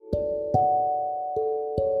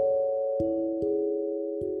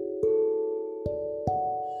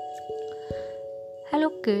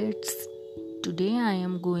kids, today I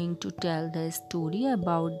am going to tell the story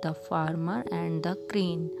about the farmer and the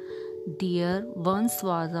crane. There once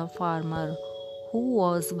was a farmer who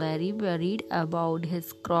was very worried about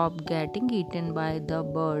his crop getting eaten by the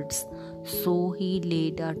birds, so he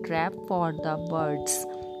laid a trap for the birds.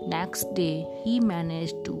 Next day, he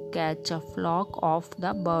managed to catch a flock of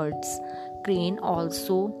the birds. A crane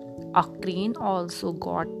also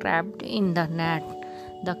got trapped in the net.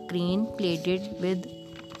 The crane pleaded with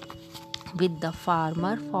the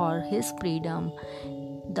farmer for his freedom.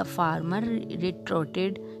 The farmer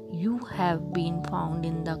retorted, "You have been found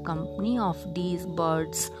in the company of these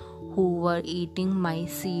birds who were eating my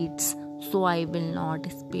seeds, so I will not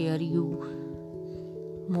spare you."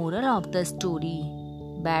 Moral of the story: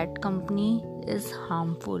 bad company is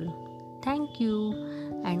harmful. Thank you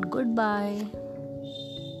and goodbye.